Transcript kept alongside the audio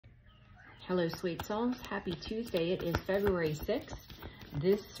Hello, sweet souls. Happy Tuesday. It is February 6th.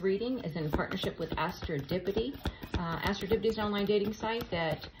 This reading is in partnership with tashasdivineguidance. Tashasdivineguidance is an online dating site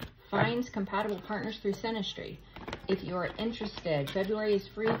that finds compatible partners through synastry. If you are interested, February is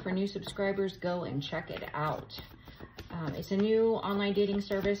free for new subscribers. Go and check it out. It's a new online dating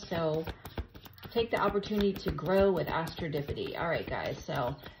service, so take the opportunity to grow with tashasdivineguidance. All right, guys.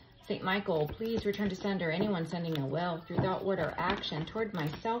 So St. Michael, please return to sender. Anyone sending a will through thought, word, or action toward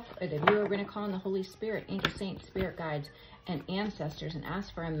myself or the viewer, we're going to call on the Holy Spirit, angel, saints, spirit guides, and ancestors and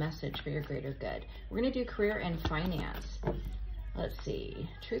ask for a message for your greater good. We're going to do career and finance. Let's see.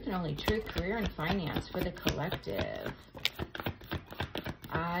 Truth and only truth, career and finance for the collective.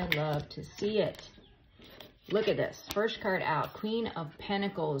 I love to see it. Look at this. First card out, Queen of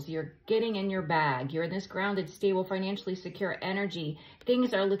Pentacles. You're getting in your bag. You're in this grounded, stable, financially secure energy.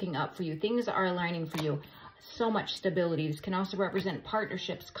 Things are looking up for you. Things are aligning for you. So much stability. This can also represent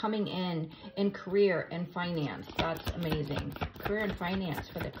partnerships coming in career and finance. That's amazing. Career and finance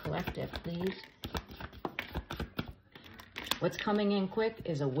for the collective, please. What's coming in quick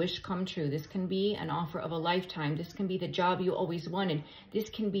is a wish come true. This can be an offer of a lifetime. This can be the job you always wanted. This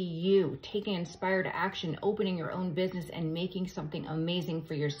can be you taking inspired action, opening your own business and making something amazing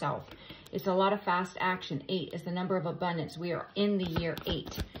for yourself. It's a lot of fast action. 8 is the number of abundance. We are in the year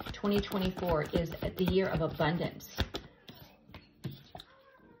 8. 2024 is the year of abundance.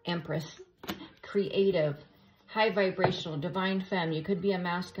 Empress, creative, high vibrational, divine femme. You could be a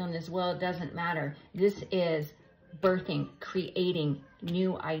masculine as well. It doesn't matter. This is birthing, creating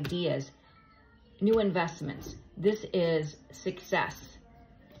new ideas, new investments. This is success.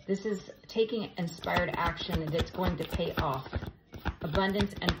 This is taking inspired action that's going to pay off.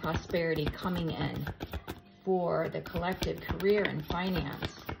 Abundance and prosperity coming in for the collective, career and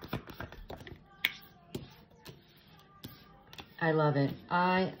finance. I love it.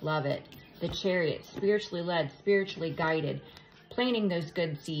 I love it. The Chariot, spiritually led, spiritually guided, planting those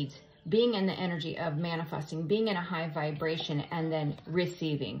good seeds, being in the energy of manifesting, being in a high vibration, and then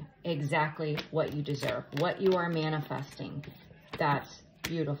receiving exactly what you deserve, what you are manifesting. That's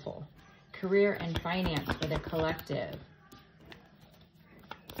beautiful. Career and finance for the collective.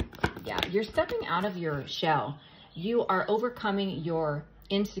 Yeah, you're stepping out of your shell. You are overcoming your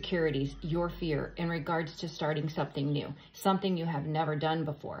insecurities, your fear in regards to starting something new, something you have never done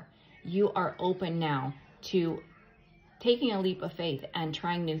before. You are open now to taking a leap of faith and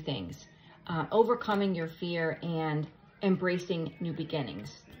trying new things, overcoming your fear and embracing new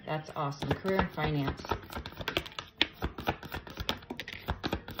beginnings. That's awesome. Career and finance.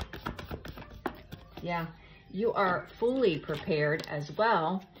 Yeah, you are fully prepared as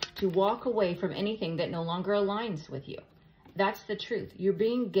well to walk away from anything that no longer aligns with you. That's the truth. You're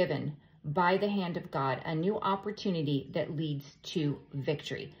being given by the hand of God a new opportunity that leads to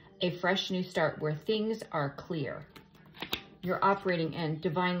victory, a fresh new start where things are clear. You're operating in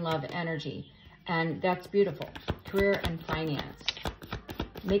divine love energy, and that's beautiful. Career and finance.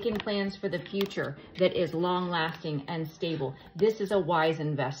 Making plans for the future that is long-lasting and stable. This is a wise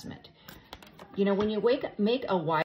investment. You know, when you make a wise